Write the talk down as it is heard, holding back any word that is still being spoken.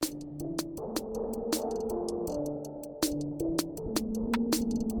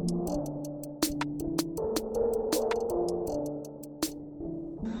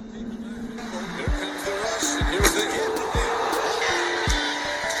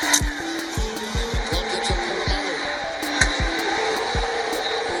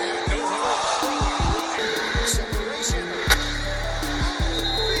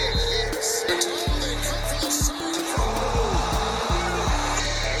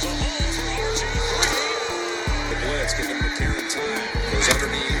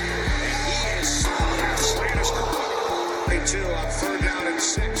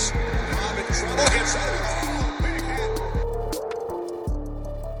6. Bob in trouble. Gets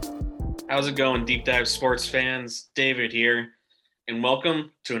How's it going, Deep Dive Sports fans? David here, and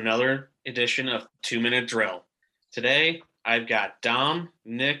welcome to another edition of 2-Minute Drill. Today, I've got Dom,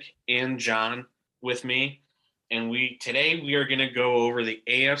 Nick, and John with me, and today we are going to go over the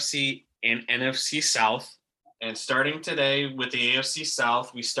AFC and NFC South. And starting today with the AFC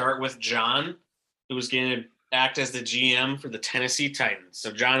South, we start with John, who is going to act as the GM for the Tennessee Titans.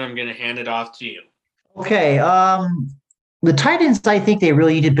 So, John, I'm going to hand it off to you. Okay. The Titans, I think they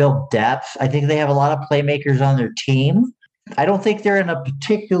really need to build depth. I think they have a lot of playmakers on their team. I don't think they're in a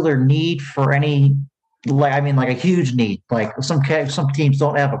particular need for any, like a huge need. Like some teams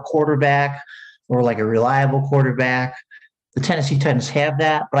don't have a quarterback or like a reliable quarterback. The Tennessee Titans have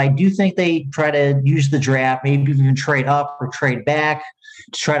that, but I do think they try to use the draft, maybe even trade up or trade back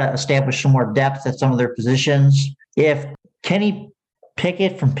to try to establish some more depth at some of their positions. If Kenny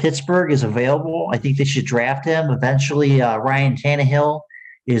Pickett from Pittsburgh is available, I think they should draft him. Eventually, Ryan Tannehill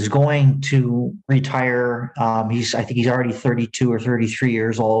is going to retire. I think he's already 32 or 33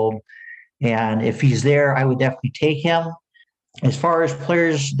 years old. And if he's there, I would definitely take him. As far as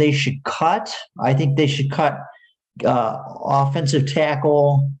players they should cut, I think they should cut offensive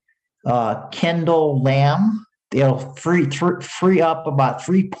tackle Kendall Lamb. They'll free up about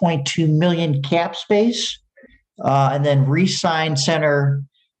 $3.2 million cap space. And then re-sign center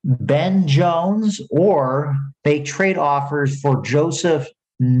Ben Jones, or they trade offers for Joseph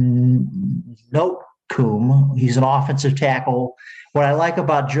Noteboom. He's an offensive tackle. What I like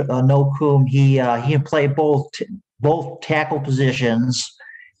about Noteboom, he can play both tackle positions,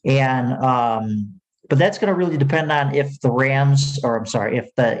 and but that's going to really depend on if the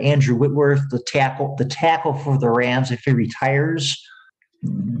Andrew Whitworth, the tackle for the Rams, if he retires.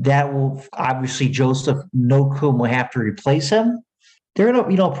 That will obviously Joseph Noteboom will have to replace him. They're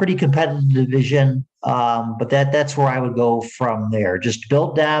in a pretty competitive division, but that's where I would go from there. Just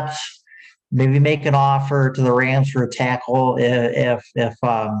build depth, maybe make an offer to the Rams for a tackle if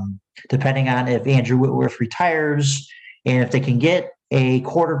depending on if Andrew Whitworth retires, and if they can get a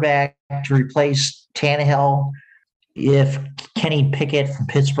quarterback to replace Tannehill. If Kenny Pickett from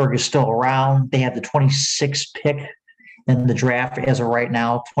Pittsburgh is still around, they have the 26th pick in the draft as of right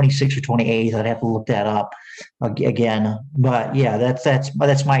now, 26 or 28. I'd have to look that up again. But yeah,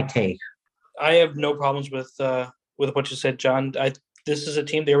 that's my take. I have no problems with what you said, John. This is a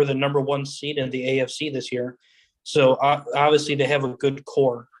team, they were the number one seed in the AFC this year. So obviously they have a good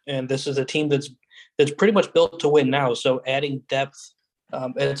core, and this is a team that's pretty much built to win now. So adding depth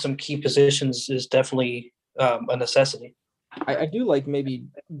at some key positions is definitely a necessity. I do like maybe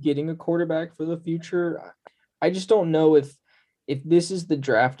getting a quarterback for the future. I just don't know if this is the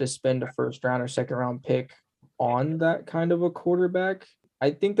draft to spend a first round or second round pick on that kind of a quarterback. I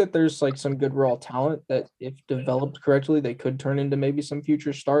think that there's like some good raw talent that if developed correctly, they could turn into maybe some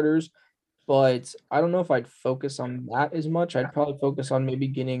future starters. But I don't know if I'd focus on that as much. I'd probably focus on maybe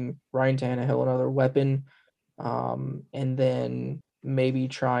getting Ryan Tannehill another weapon, and then maybe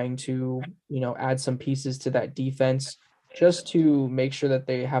trying to, add some pieces to that defense just to make sure that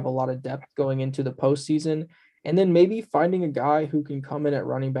they have a lot of depth going into the postseason. And then maybe finding a guy who can come in at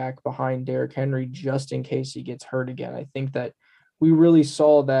running back behind Derrick Henry just in case he gets hurt again. I think that we really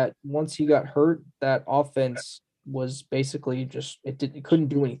saw that once he got hurt, that offense was basically just it couldn't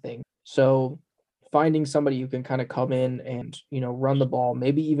do anything. So finding somebody who can kind of come in and, run the ball,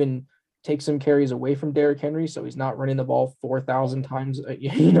 maybe even take some carries away from Derrick Henry so he's not running the ball 4,000 times a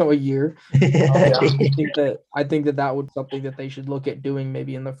year. I think that would something that they should look at doing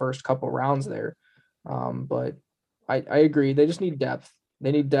maybe in the first couple rounds there. But I agree. They just need depth.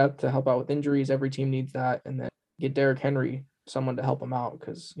 They need depth to help out with injuries. Every team needs that. And then get Derrick Henry, someone to help him out,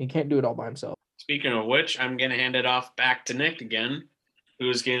 because he can't do it all by himself. Speaking of which, I'm going to hand it off back to Nick again,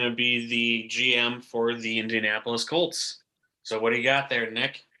 who's going to be the GM for the Indianapolis Colts. So what do you got there,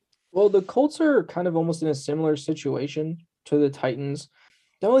 Nick? Well, the Colts are kind of almost in a similar situation to the Titans.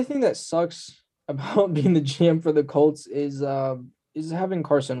 The only thing that sucks about being the GM for the Colts is having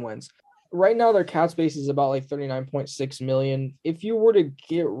Carson Wentz. Right now, their cap space is about like $39.6 million. If you were to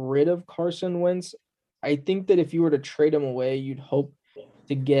get rid of Carson Wentz, I think that if you were to trade him away, you'd hope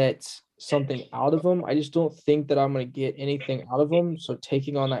to get something out of him. I just don't think that I'm going to get anything out of him. So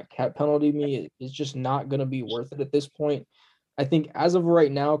taking on that cap penalty to me is just not going to be worth it at this point. I think as of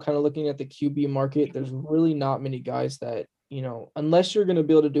right now, kind of looking at the QB market, there's really not many guys that, unless you're going to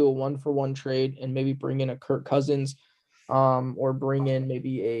be able to do a 1-for-1 trade and maybe bring in a Kirk Cousins, or bring in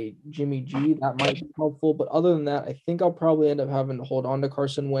maybe a Jimmy G, that might be helpful. But other than that, I think I'll probably end up having to hold on to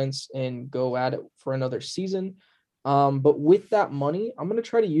Carson Wentz and go at it for another season. But with that money, I'm going to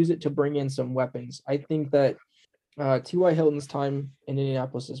try to use it to bring in some weapons. I think that T.Y. Hilton's time in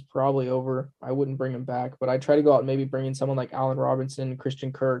Indianapolis is probably over. I wouldn't bring him back, but I try to go out and maybe bring in someone like Allen Robinson,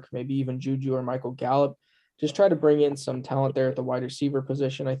 Christian Kirk, maybe even Juju or Michael Gallup. Just try to bring in some talent there at the wide receiver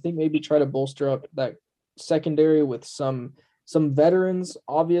position. I think maybe try to bolster up that secondary with some veterans.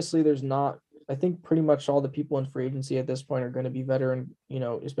 Obviously, there's not. I think pretty much all the people in free agency at this point are going to be veteran,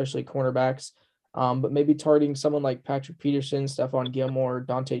 especially cornerbacks. But maybe targeting someone like Patrick Peterson, Stephon Gilmore,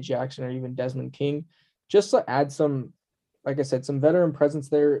 Dante Jackson, or even Desmond King, just to add some, like I said, some veteran presence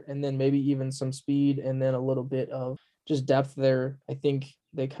there, and then maybe even some speed, and then a little bit of just depth there. I think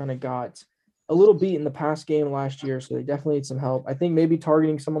they kind of got a little beat in the past game last year, so they definitely need some help. I think maybe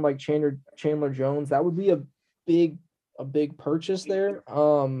targeting someone like Chandler Jones, that would be a big purchase there.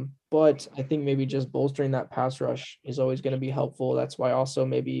 But I think maybe just bolstering that pass rush is always going to be helpful. That's why also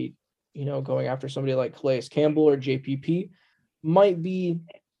maybe, going after somebody like Calais Campbell or JPP might be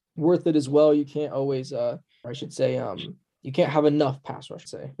worth it as well. You can't always, I should say, you can't have enough pass rush,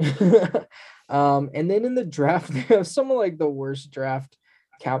 say. And then in the draft, they have someone like the worst draft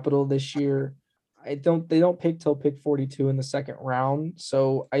capital this year. They don't pick till pick 42 in the second round.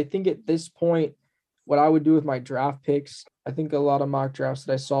 So I think at this point, what I would do with my draft picks, I think a lot of mock drafts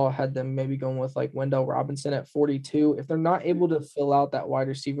that I saw had them maybe going with like Wendell Robinson at 42. If they're not able to fill out that wide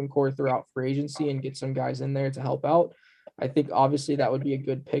receiving core throughout free agency and get some guys in there to help out, I think obviously that would be a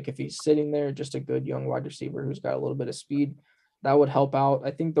good pick if he's sitting there, just a good young wide receiver who's got a little bit of speed. That would help out. I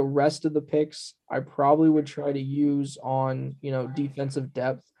think the rest of the picks I probably would try to use on, defensive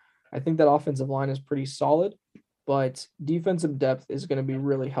depth. I think that offensive line is pretty solid, but defensive depth is going to be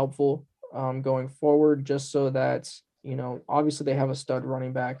really helpful going forward, just so that, obviously they have a stud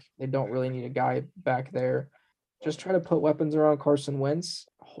running back. They don't really need a guy back there. Just try to put weapons around Carson Wentz.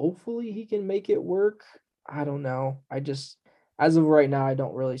 Hopefully he can make it work. I don't know. As of right now, I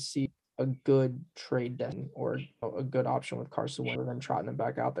don't really see a good trade then or a good option with Carson Wentz and trotting him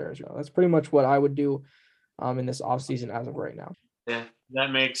back out there as well. That's pretty much what I would do in this offseason as of right now. Yeah,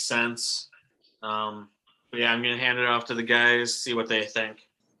 that makes sense. But yeah, I'm going to hand it off to the guys, see what they think.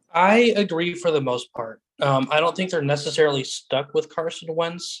 I agree for the most part. I don't think they're necessarily stuck with Carson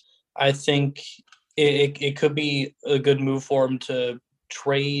Wentz. I think it could be a good move for him to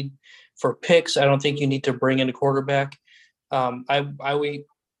trade for picks. I don't think you need to bring in a quarterback. I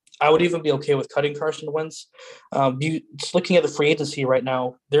would even be okay with cutting Carson Wentz. Just looking at the free agency right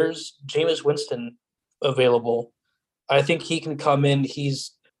now, there's Jameis Winston available. I think he can come in.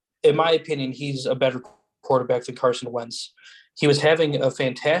 In my opinion, he's a better quarterback than Carson Wentz. He was having a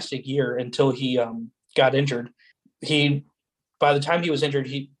fantastic year until he got injured. By the time he was injured,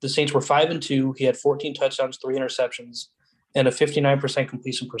 the Saints were 5-2. He had 14 touchdowns, 3 interceptions, and a 59%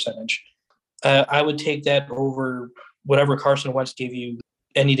 completion percentage. I would take that over whatever Carson Wentz gave you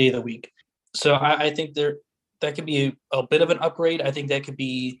any day of the week. So I think that could be a bit of an upgrade. I think that could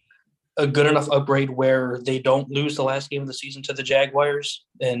be a good enough upgrade where they don't lose the last game of the season to the Jaguars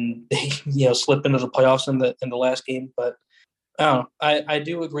and they slip into the playoffs in the last game. But I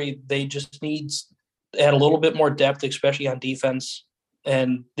do agree they just need to add a little bit more depth, especially on defense,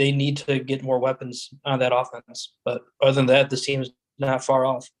 and they need to get more weapons on that offense. But other than that, this team is not far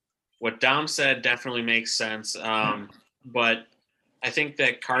off. What Dom said definitely makes sense. But I think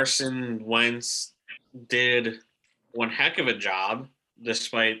that Carson Wentz did one heck of a job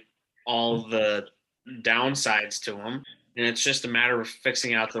despite all the downsides to him. And it's just a matter of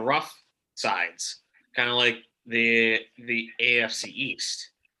fixing out the rough sides, kind of like the AFC East.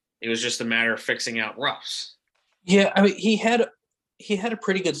 It was just a matter of fixing out roughs. Yeah, I mean, he had a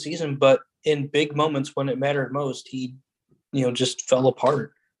pretty good season, but in big moments when it mattered most, he just fell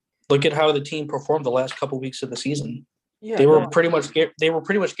apart. Look at how the team performed the last couple weeks of the season. Yeah, they were pretty much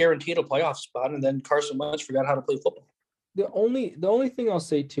guaranteed a playoff spot, and then Carson Wentz forgot how to play football. The only thing I'll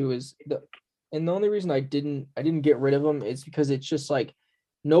say too is the only reason I didn't get rid of him is because it's just like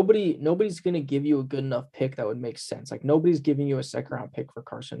nobody's gonna give you a good enough pick that would make sense. Like nobody's giving you a second round pick for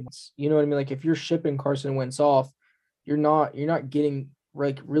Carson Wentz. You know what I mean? Like if you're shipping Carson Wentz off, you're not getting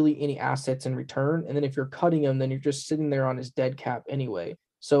like really any assets in return. And then if you're cutting him, then you're just sitting there on his dead cap anyway.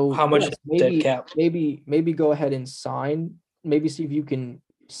 So how much dead cap? Maybe go ahead and sign. Maybe see if you can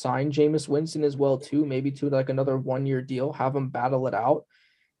sign Jameis Winston as well too. Maybe to like another 1-year deal. Have him battle it out,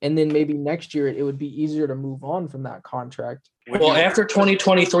 and then maybe next year it would be easier to move on from that contract. Well, after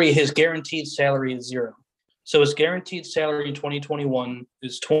 2023, his guaranteed salary is 0. So his guaranteed salary in 2021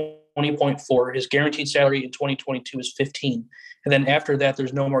 is 20.4. His guaranteed salary in 2022 is 15, and then after that,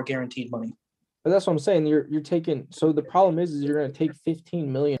 there's no more guaranteed money. But that's what I'm saying. You're taking. So the problem is you're going to take $15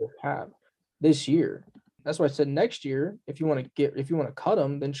 million cap this year. That's why I said next year, if you want to cut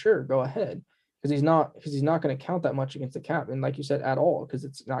him, then sure, go ahead. Because he's not going to count that much against the cap. And like you said, at all, because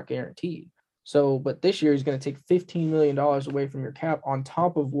it's not guaranteed. So, but this year he's going to take $15 million away from your cap on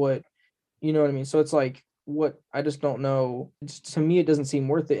top of what, you know what I mean? So it's like, what, I just don't know. To me, it doesn't seem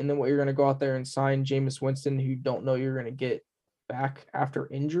worth it. And then what, you're going to go out there and sign Jameis Winston, who you don't know you're going to get back after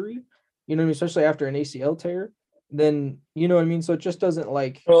injury, you know what I mean? Especially after an ACL tear, then, you know what I mean? So it just doesn't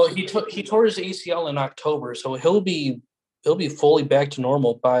like. Well, he tore his ACL in October, so he'll be fully back to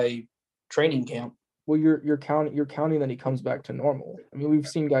normal by training camp. Well, you're counting that he comes back to normal. I mean, we've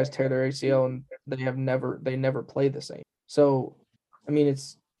seen guys tear their ACL and they never play the same. So, I mean,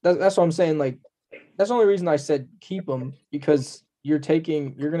 that's what I'm saying. Like, that's the only reason I said keep him, because you're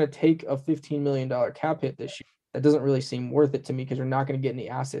going to take a $15 million cap hit this year. That doesn't really seem worth it to me, because you're not going to get any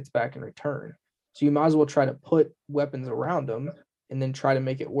assets back in return. So you might as well try to put weapons around him and then try to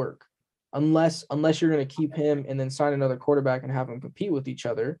make it work. Unless you're going to keep him and then sign another quarterback and have them compete with each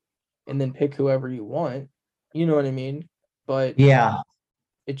other and then pick whoever you want. You know what I mean? But Yeah.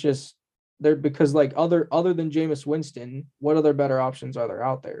 it just because like other than Jameis Winston, what other better options are there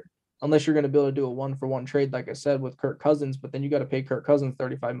out there? Unless you're going to be able to do a 1-for-1 trade, like I said, with Kirk Cousins, but then you got to pay Kirk Cousins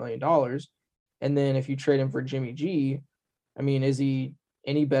 $35 million. And then if you trade him for Jimmy G, I mean, is he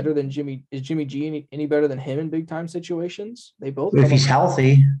any better than Jimmy? Is Jimmy G any better than him in big time situations? They both. If he's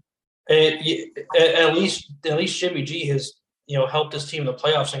healthy. At least Jimmy G has helped his team in the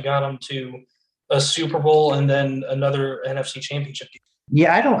playoffs and got him to a Super Bowl and then another NFC Championship game.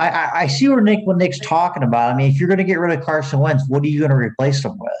 Yeah, I see what Nick's talking about. I mean, if you're going to get rid of Carson Wentz, what are you going to replace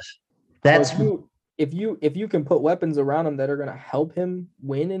him with? That's if you can put weapons around him that are going to help him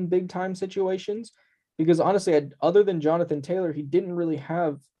win in big time situations. Because honestly, other than Jonathan Taylor, he didn't really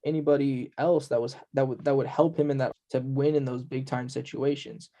have anybody else that would help him in that to win in those big time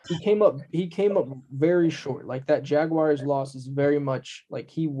situations. He came up very short. Like that Jaguars loss is very much like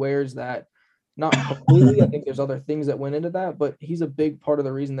he wears that, not completely. I think there's other things that went into that, but he's a big part of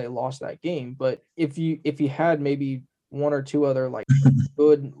the reason they lost that game. But if you had maybe one or two other like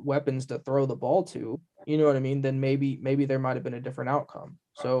good weapons to throw the ball to, you know what I mean, then maybe there might have been a different outcome.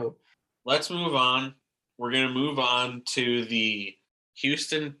 So let's move on. We're going to move on to the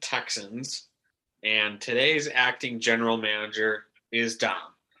Houston Texans, and today's acting general manager is Dom.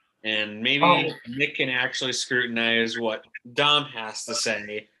 And maybe Nick can actually scrutinize what Dom has to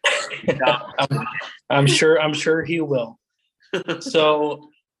say. I'm sure he will. So,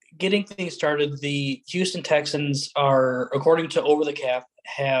 getting things started, the Houston Texans are, according to Over the Cap,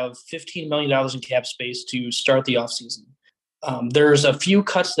 have $15 million in cap space to start the offseason. There's a few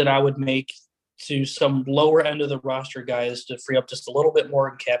cuts that I would make to some lower end of the roster guys to free up just a little bit more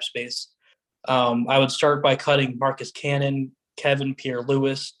in cap space. I would start by cutting Marcus Cannon, Kevin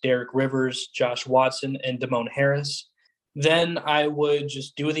Pierre-Louis, Derek Rivers, Josh Watson, and Damone Harris. Then I would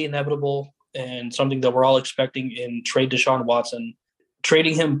just do the inevitable and something that we're all expecting in trade Deshaun Watson.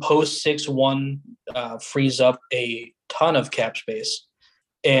 Trading him post 6-1 frees up a ton of cap space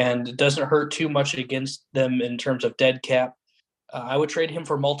and it doesn't hurt too much against them in terms of dead cap. I would trade him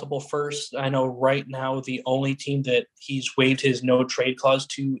for multiple firsts. I know right now the only team that he's waived his no trade clause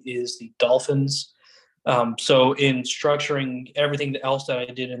to is the Dolphins. So in structuring everything else that I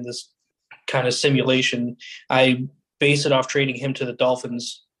did in this kind of simulation, I base it off trading him to the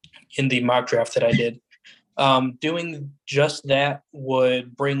Dolphins in the mock draft that I did. Doing just that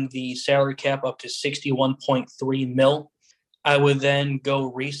would bring the salary cap up to $61.3 million. I would then go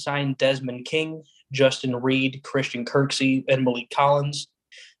re-sign Desmond King, Justin Reed, Christian Kirksey, and Malik Collins.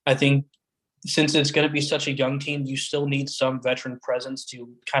 I think since it's going to be such a young team, you still need some veteran presence to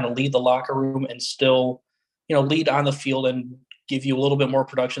kind of lead the locker room and still, lead on the field and give you a little bit more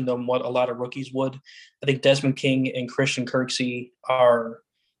production than what a lot of rookies would. I think Desmond King and Christian Kirksey are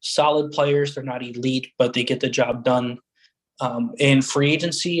solid players. They're not elite, but they get the job done. In free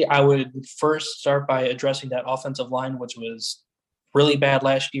agency, I would first start by addressing that offensive line, which was really bad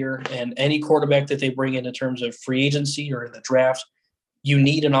last year. And any quarterback that they bring in terms of free agency or in the draft, you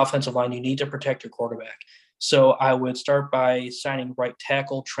need an offensive line. You need to protect your quarterback. So I would start by signing right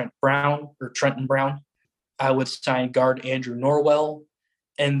tackle Trenton Brown. I would sign guard Andrew Norwell.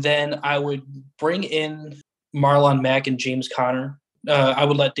 And then I would bring in Marlon Mack and James Conner. I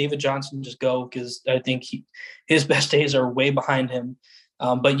would let David Johnson just go because I think his best days are way behind him.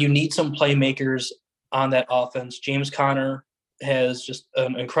 But you need some playmakers on that offense. James Conner has just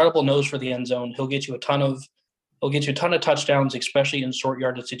an incredible nose for the end zone. He'll get you a ton of touchdowns, especially in short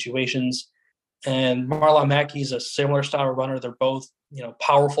yardage situations. And Marlon Mack, he's a similar style runner. They're both,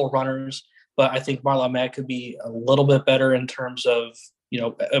 powerful runners, but I think Marlon Mack could be a little bit better in terms of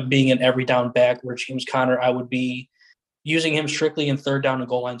being an every down back, where James Conner, I would be using him strictly in third down and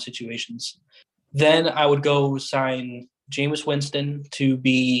goal line situations. Then I would go sign Jameis Winston to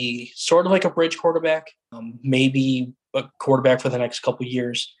be sort of like a bridge quarterback, maybe a quarterback for the next couple of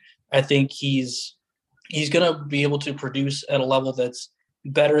years. I think he's going to be able to produce at a level that's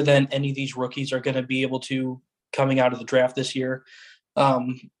better than any of these rookies are going to be able to coming out of the draft this year.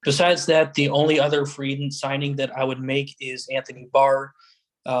 Besides that, the only other free agent signing that I would make is Anthony Barr,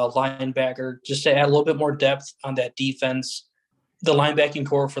 linebacker, just to add a little bit more depth on that defense. The linebacking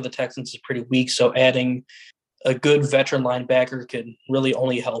core for the Texans is pretty weak, so adding a good veteran linebacker could really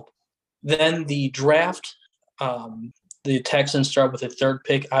only help. Then the draft, the Texans start with a third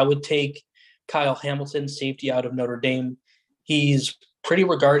pick. I would take Kyle Hamilton, safety out of Notre Dame. He's pretty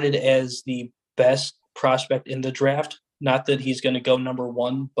regarded as the best prospect in the draft. Not that he's going to go number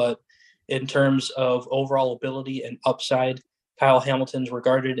one, but in terms of overall ability and upside, Kyle Hamilton's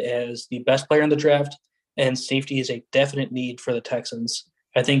regarded as the best player in the draft, and safety is a definite need for the Texans.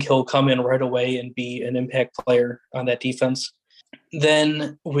 I think he'll come in right away and be an impact player on that defense.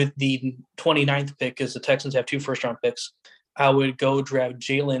 Then with the 29th pick, because the Texans have 2 first-round picks, I would go draft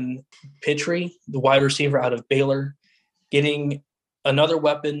Jalen Pitre, the wide receiver out of Baylor, getting another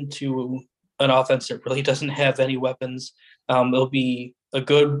weapon to an offense that really doesn't have any weapons. It'll be a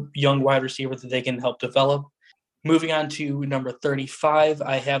good young wide receiver that they can help develop. Moving on to number 35,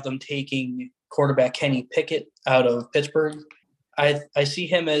 I have them taking quarterback Kenny Pickett out of Pittsburgh. I see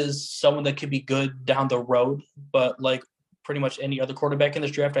him as someone that could be good down the road, but like pretty much any other quarterback in this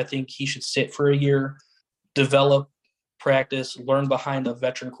draft, I think he should sit for a year, develop, practice, learn behind a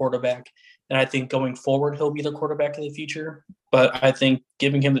veteran quarterback. And I think going forward, he'll be the quarterback of the future. But I think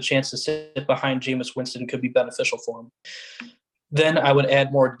giving him the chance to sit behind Jameis Winston could be beneficial for him. Then I would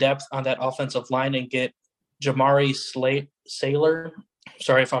add more depth on that offensive line and get Jamari Saylor.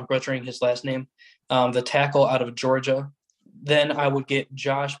 Sorry if I'm butchering his last name. The tackle out of Georgia. Then I would get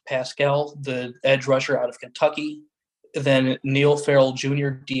Josh Pascal, the edge rusher out of Kentucky. Then Neil Farrell Jr.,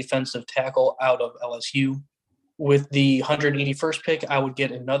 defensive tackle out of LSU. With the 181st pick, I would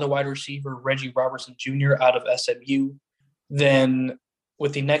get another wide receiver, Reggie Robertson Jr. out of SMU. Then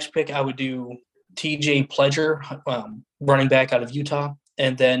with the next pick, I would do TJ Pledger, running back out of Utah.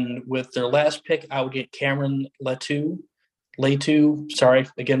 And then with their last pick, I would get Cameron Latu, sorry,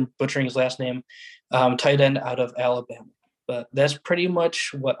 again, butchering his last name, tight end out of Alabama. But that's pretty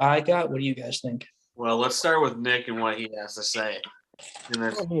much what I got. What do you guys think? Well, let's start with Nick and what he has to say. I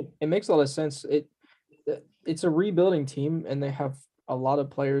mean, it makes a lot of sense. It's a rebuilding team, and they have a lot of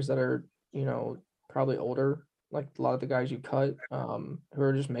players that are, probably older, like a lot of the guys you cut, who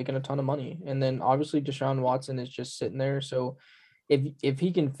are just making a ton of money. And then obviously Deshaun Watson is just sitting there. So if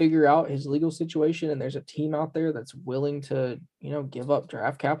he can figure out his legal situation and there's a team out there that's willing to, give up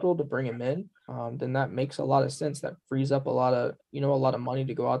draft capital to bring him in, then that makes a lot of sense. That frees up a lot of money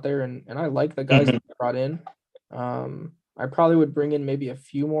to go out there. And I like the guys that they brought in. I probably would bring in maybe a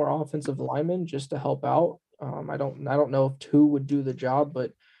few more offensive linemen just to help out. I don't know if 2 would do the job,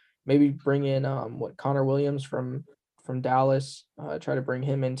 but maybe bring in Connor Williams from Dallas, try to bring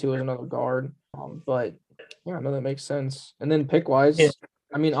him into as another guard. But yeah, no, that makes sense. And then pick wise, yeah.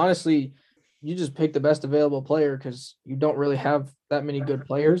 I mean, honestly, you just pick the best available player because you don't really have that many good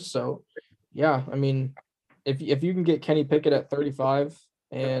players. So yeah, I mean, if you can get Kenny Pickett at 35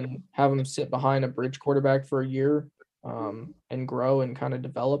 and have him sit behind a bridge quarterback for a year, and grow and kind of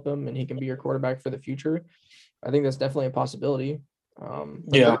develop him, and he can be your quarterback for the future, I think that's definitely a possibility.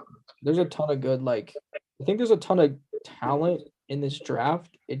 Yeah, there's a ton of good, I think there's a ton of talent in this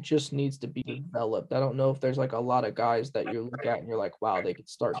draft. It just needs to be developed. I don't know if there's a lot of guys that you look at and you're like, wow, they could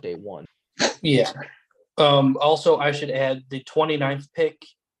start day one. Yeah. Also, I should add the 29th pick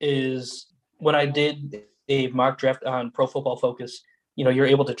is when I did a mock draft on Pro Football Focus, you're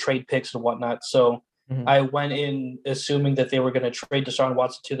able to trade picks and whatnot. So I went in assuming that they were going to trade Deshaun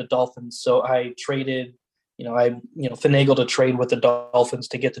Watson to the Dolphins. So I traded, finagled a trade with the Dolphins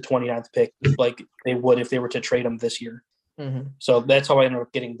to get the 29th pick, like they would if they were to trade him this year. So that's how I ended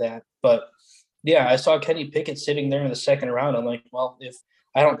up getting that. But yeah, I saw Kenny Pickett sitting there in the second round. I'm like, well, if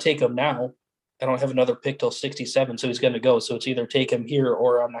I don't take him now, I don't have another pick till 67. So he's going to go. So it's either take him here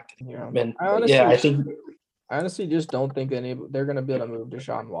or I'm not getting him. And I honestly just don't think they're going to be able to move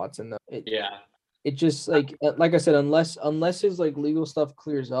Deshaun Watson. It just like I said, unless his legal stuff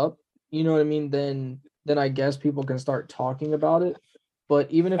clears up, you know what I mean? Then I guess people can start talking about it. But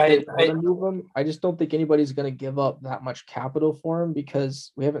even if they want to move him, I just don't think anybody's going to give up that much capital for him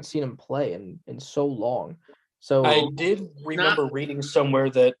because we haven't seen him play in so long. So I did remember reading somewhere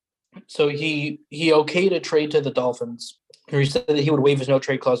that he okayed a trade to the Dolphins, He said that he would waive his no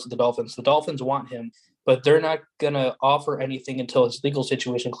trade clause to the Dolphins. The Dolphins want him, but they're not going to offer anything until his legal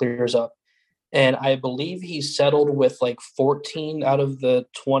situation clears up. And I believe he's settled with like 14 out of the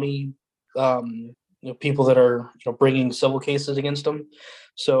 20 people that are bringing civil cases against him.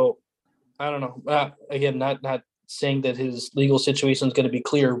 So I don't know. Again, not saying that his legal situation is going to be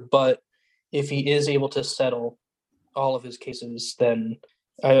clear, but if he is able to settle all of his cases, then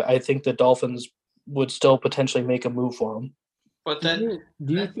I think the Dolphins would still potentially make a move for him. But then,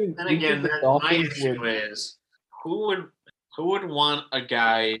 do you think? then do you again, think the my Dolphins issue is who would want a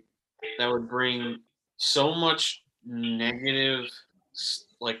guy that would bring so much negative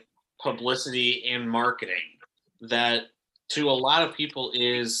like publicity and marketing that to a lot of people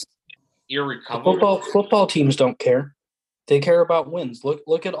is irrecoverable. Football teams don't care. They care about wins.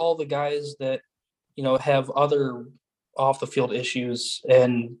 Look at all the guys that have other off the field issues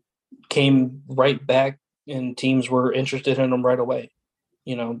and came right back, and teams were interested in them right away.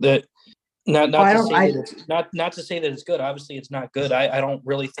 That not to say that it's good. Obviously, it's not good. I don't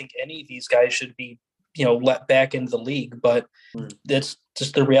really think any of these guys should be let back into the league, but that's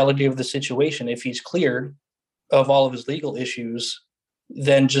just the reality of the situation. If he's cleared of all of his legal issues,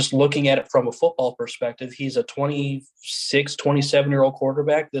 then just looking at it from a football perspective, he's a 26, 27-year-old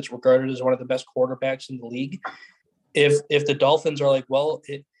quarterback that's regarded as one of the best quarterbacks in the league. If the Dolphins are like, well,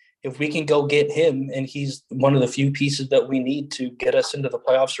 if we can go get him and he's one of the few pieces that we need to get us into the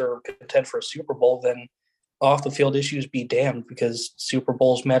playoffs or contend for a Super Bowl, then off the field issues be damned, because Super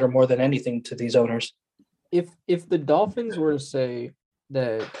Bowls matter more than anything to these owners. If the Dolphins were to say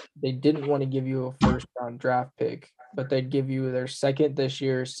that they didn't want to give you a first round draft pick, but they'd give you their second this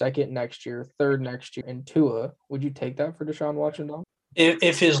year, second next year, third next year, and Tua, would you take that for Deshaun Watson?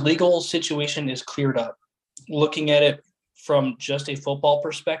 If his legal situation is cleared up, looking at it from just a football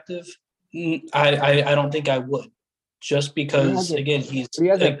perspective, I don't think I would. Just because, again, he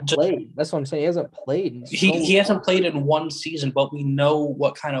hasn't played. That's what I'm saying. He hasn't played. He hasn't played in one season, but we know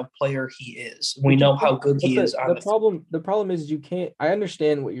what kind of player he is. We know how good he is. The problem is you can't. I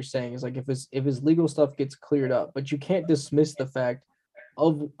understand what you're saying. Is like if his legal stuff gets cleared up, but you can't dismiss the fact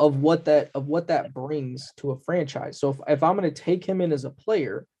of what that brings to a franchise. So if I'm going to take him in as a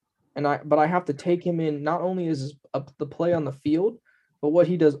player, but I have to take him in not only as the play on the field, but what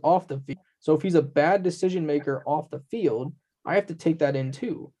he does off the field. So if he's a bad decision maker off the field, I have to take that in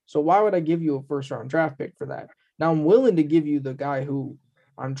too. So why would I give you a first round draft pick for that? Now I'm willing to give you the guy who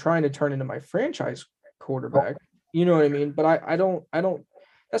I'm trying to turn into my franchise quarterback. You know what I mean? But I don't.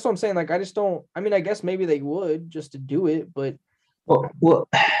 That's what I'm saying. Like I just don't. I mean, I guess maybe they would just to do it, but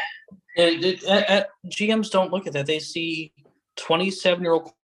GMs don't look at that. They see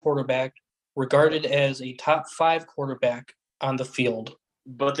 27-year-old quarterback regarded as a top 5 quarterback on the field.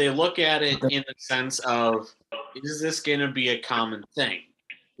 But they look at it in the sense of, is this going to be a common thing?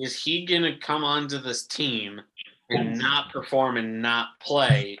 Is he going to come onto this team and not perform and not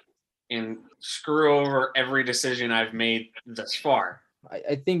play and screw over every decision I've made thus far?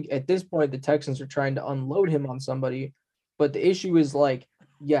 I think at this point, the Texans are trying to unload him on somebody. But the issue is like,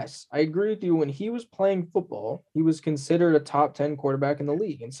 yes, I agree with you. When he was playing football, he was considered a top 10 quarterback in the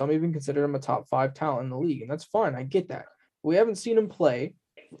league. And some even consider him a top 5 talent in the league. And that's fine. I get that. We haven't seen him play,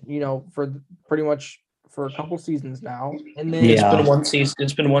 for pretty much for a couple seasons now. And then It's been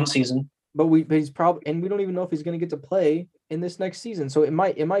one season. But he's probably, and we don't even know if he's going to get to play in this next season. So it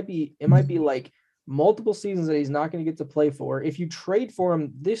might be like multiple seasons that he's not going to get to play for. If you trade for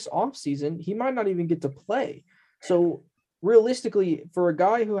him this offseason, he might not even get to play. So realistically, for a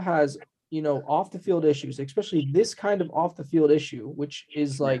guy who has, off the field issues, especially this kind of off the field issue, which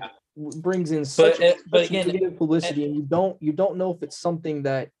is like brings in such negative publicity, and you don't know if it's something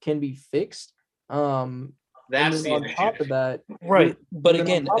that can be fixed. That's the on top of that, right? But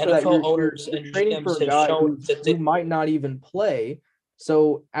again, NFL owners and trading for a guy who might not even play.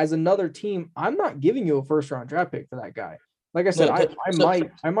 So as another team, I'm not giving you a first round draft pick for that guy. Like I said,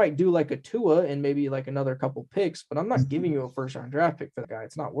 I might do like a Tua and maybe like another couple picks, but I'm not giving you a first round draft pick for the guy.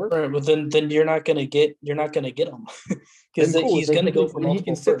 It's not worth it. But then you're not gonna get him because he's gonna go for multiple. He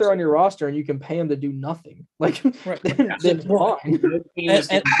can sit there on your roster and you can pay him to do nothing. Like then fine.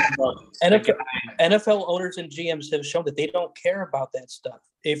 NFL owners and GMs have shown that they don't care about that stuff.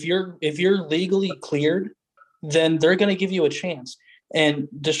 If you're legally cleared, then they're gonna give you a chance. And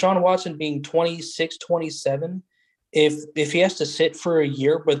Deshaun Watson being 26, 27. If he has to sit for a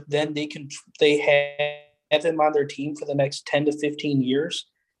year, but then they have him on their team for the next 10 to 15 years,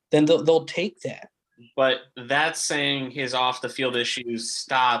 then they'll take that. But that's saying his off the field issues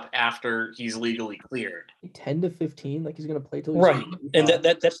stop after he's legally cleared. 10 to 15, like he's going to play till he's right, 25. And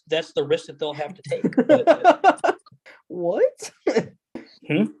that's the risk that they'll have to take. What?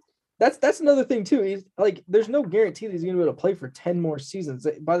 Hmm? That's another thing too. He's like, there's no guarantee that he's going to be able to play for 10 more seasons.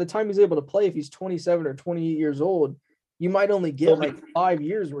 By the time he's able to play, if he's 27 or 28 years old, you might only get like 5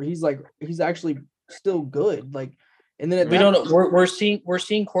 years where he's actually still good. Like, and then at We that don't know. We're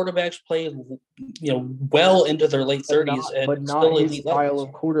seeing quarterbacks play, well into their late 30s, but and not still his elite style levels.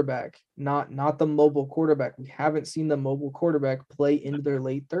 of quarterback, not the mobile quarterback. We haven't seen the mobile quarterback play into their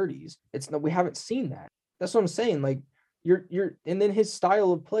late 30s. We haven't seen that. That's what I'm saying. Like you're and then his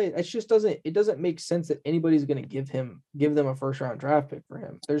style of play, it just doesn't make sense that anybody's going to give them a first round draft pick for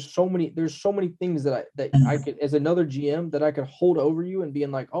him. There's so many things that I could, as another GM, that I could hold over you and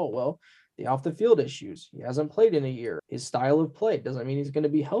being like, oh well, the off the field issues. He hasn't played in a year. His style of play doesn't mean he's going to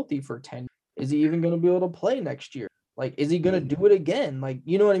be healthy for 10. Is he even going to be able to play next year? Like, is he going to do it again? Like,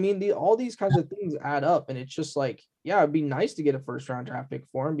 you know what I mean? All these kinds of things add up. And it's just like, yeah, it'd be nice to get a first round draft pick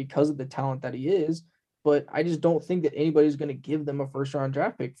for him because of the talent that he is. But I just don't think that anybody's going to give them a first round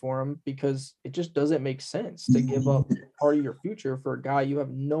draft pick for him, because it just doesn't make sense to give up part of your future for a guy you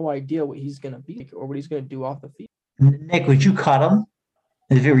have no idea what he's going to be or what he's going to do off the field. Nick, would you cut him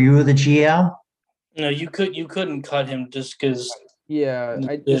if it were you the GM? No, you couldn't cut him just because. Yeah,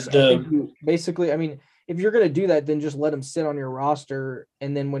 I think basically, I mean, if you're going to do that, then just let him sit on your roster,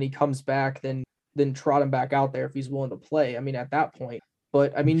 and then when he comes back, then trot him back out there if he's willing to play. I mean, at that point.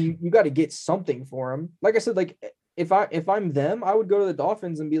 But I mean, you got to get something for him. Like I said, like if I'm them, I would go to the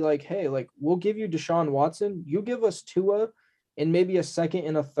Dolphins and be like, hey, like we'll give you Deshaun Watson, you give us Tua and maybe a second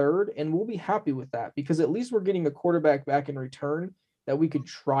and a third, and we'll be happy with that, because at least we're getting a quarterback back in return that we could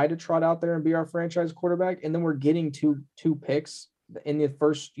try to trot out there and be our franchise quarterback, and then we're getting two picks in the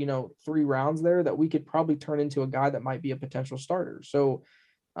first 3 rounds there that we could probably turn into a guy that might be a potential starter. So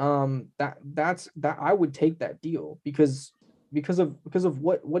that's I would take that deal because of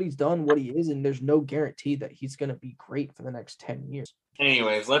what he's done, what he is, and there's no guarantee that he's going to be great for the next 10 years.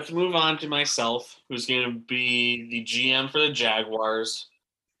 Anyways, let's move on to myself, who's going to be the GM for the Jaguars.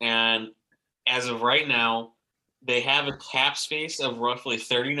 And as of right now, they have a cap space of roughly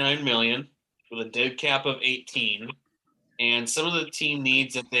 $39 million with a dead cap of 18. And some of the team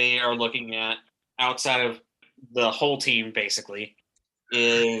needs that they are looking at outside of the whole team, basically,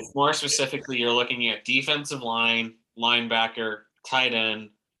 is more specifically, you're looking at defensive line, linebacker, tight end,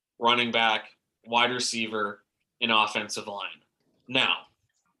 running back, wide receiver, and offensive line. Now,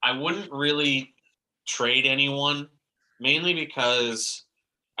 I wouldn't really trade anyone, mainly because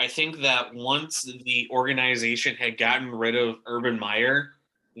I think that once the organization had gotten rid of Urban Meyer,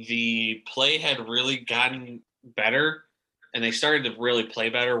 the play had really gotten better, and they started to really play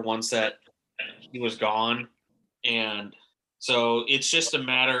better once that he was gone. And so it's just a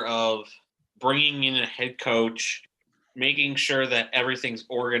matter of bringing in a head coach, making sure that everything's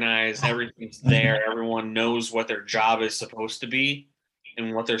organized, everything's there, everyone knows what their job is supposed to be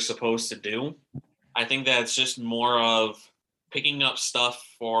and what they're supposed to do. I think that's just more of picking up stuff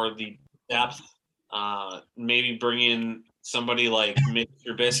for the depth, maybe bring in somebody like Mitch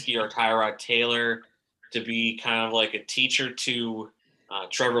Trubisky or Tyrod Taylor to be kind of like a teacher to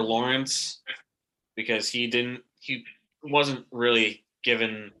Trevor Lawrence, because he wasn't really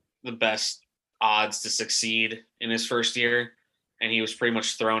given the best odds to succeed in his first year, and he was pretty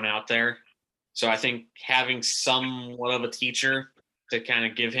much thrown out there. So I think having somewhat of a teacher to kind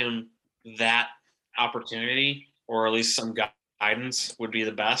of give him that opportunity, or at least some guidance, would be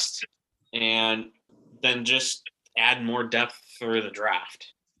the best. And then just add more depth through the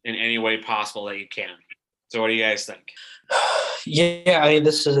draft in any way possible that you can. So what do you guys think? Yeah, I mean,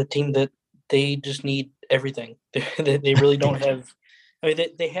 this is a team that they just need everything. They really don't have. I mean,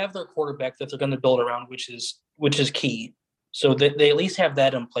 they have their quarterback that they're going to build around, which is key. So they at least have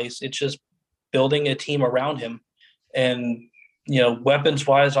that in place. It's just building a team around him, and weapons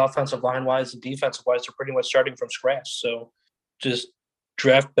wise, offensive line wise, and defensive wise, they're pretty much starting from scratch. So just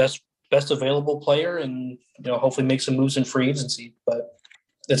draft best available player, and hopefully make some moves in free agency. But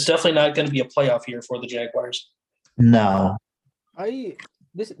it's definitely not going to be a playoff year for the Jaguars. No.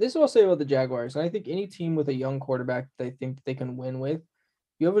 This is what I'll say about the Jaguars. And I think any team with a young quarterback that they think they can win with,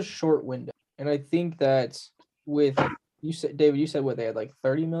 you have a short window. And I think that with David, you said what, they had like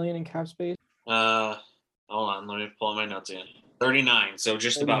 30 million in cap space? Hold on, let me pull up my notes again. 39, so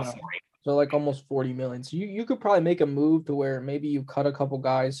just 39. about 40. So like almost 40 million. So you could probably make a move to where maybe you cut a couple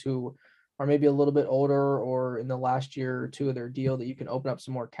guys who are maybe a little bit older or in the last year or two of their deal, that you can open up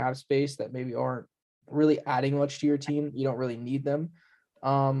some more cap space that maybe aren't really adding much to your team. You don't really need them.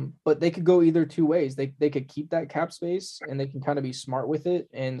 But they could go either two ways. They could keep that cap space and they can kind of be smart with it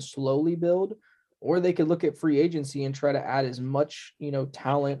and slowly build, or they could look at free agency and try to add as much,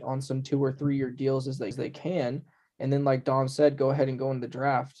 talent on some 2 or 3 year deals as they can, And then, like Dom said, go ahead and go into the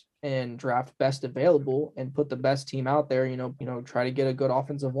draft and draft best available and put the best team out there. Try to get a good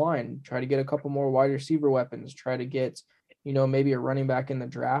offensive line, try to get a couple more wide receiver weapons, try to get, maybe a running back in the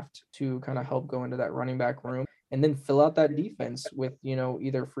draft to kind of help go into that running back room, and then fill out that defense with,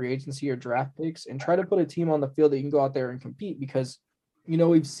 either free agency or draft picks, and try to put a team on the field that you can go out there and compete. Because,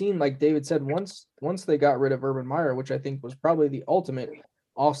 we've seen, like David said, once they got rid of Urban Meyer, which I think was probably the ultimate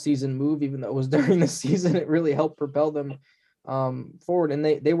off-season move, even though it was during the season, it really helped propel them forward, and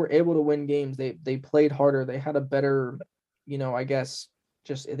they were able to win games. They played harder. They had a better, I guess,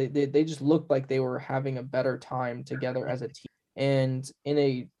 just they just looked like they were having a better time together as a team. And in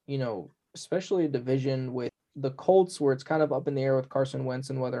a, especially a division with the Colts, where it's kind of up in the air with Carson Wentz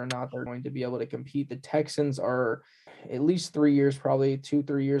and whether or not they're going to be able to compete. The Texans are at least 3 years, probably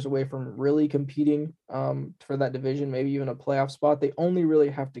 2-3 years away from really competing for that division, maybe even a playoff spot. They only really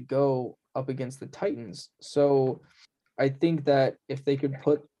have to go up against the Titans. So I think that if they could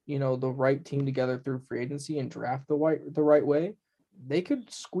put, the right team together through free agency and draft the right way, they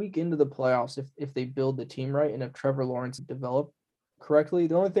could squeak into the playoffs if they build the team right and if Trevor Lawrence developed correctly.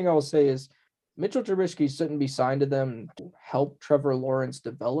 The only thing I will say is Mitchell Trubisky shouldn't be signed to them to help Trevor Lawrence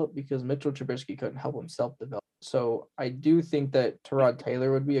develop, because Mitchell Trubisky couldn't help himself develop. So I do think that Tyrod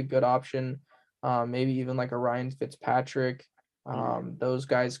Taylor would be a good option. Maybe even like a Ryan Fitzpatrick. Those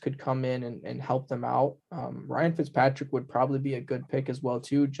guys could come in and help them out. Ryan Fitzpatrick would probably be a good pick as well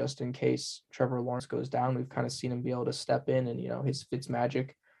too, just in case Trevor Lawrence goes down. We've kind of seen him be able to step in and, his Fitz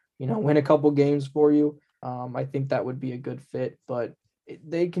magic, win a couple games for you. I think that would be a good fit, but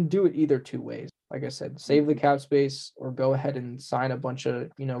they can do it either two ways. Like I said, save the cap space or go ahead and sign a bunch of,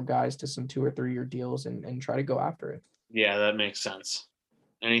 guys to some 2 or 3 year deals and try to go after it. Yeah, that makes sense.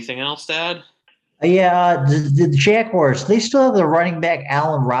 Anything else, Dad? Yeah, the Jaguars, they still have the running back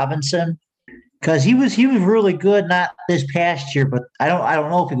Allen Robinson, because he was really good, not this past year, but I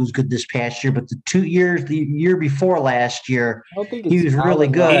don't know if he was good this past year, but the year before last year, I don't think he was really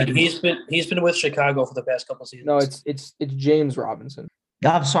good. He's been with Chicago for the past couple seasons. No, it's James Robinson.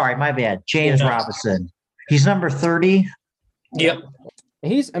 I'm sorry, my bad. James Robinson. He's number 30. Yep.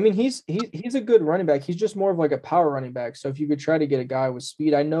 He's a good running back. He's just more of like a power running back. So if you could try to get a guy with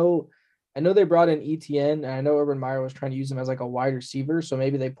speed, I know they brought in ETN, and I know Urban Meyer was trying to use him as like a wide receiver. So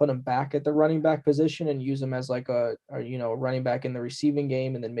maybe they put him back at the running back position and use him as like a running back in the receiving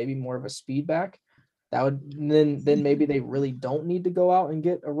game, and then maybe more of a speed back. That would then maybe they really don't need to go out and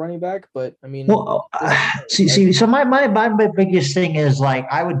get a running back. But I mean, so my biggest thing is, like,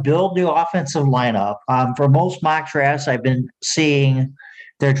 I would build the offensive lineup. For most mock drafts I've been seeing,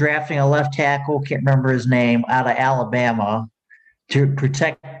 they're drafting a left tackle, can't remember his name, out of Alabama to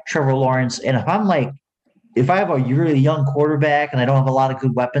protect Trevor Lawrence. And if I have a really young quarterback and I don't have a lot of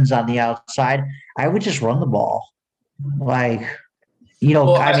good weapons on the outside, I would just run the ball. That's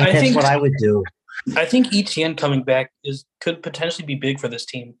what I would do. I think ETN coming back could potentially be big for this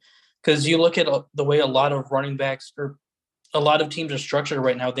team, because you look at the way a lot of running backs or a lot of teams are structured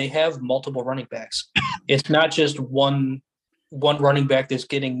right now. They have multiple running backs. It's not just one running back that's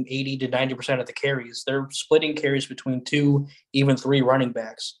getting 80 to 90% of the carries. They're splitting carries between 2, even 3 running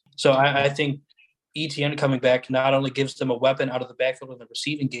backs. So I think ETN coming back not only gives them a weapon out of the backfield in the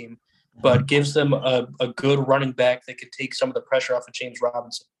receiving game, but gives them a good running back that could take some of the pressure off of James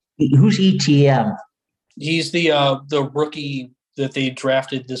Robinson. Who's ETM? He's the rookie that they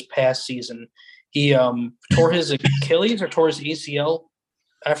drafted this past season. He tore his Achilles or tore his ACL.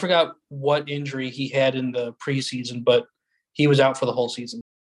 I forgot what injury he had in the preseason, but he was out for the whole season.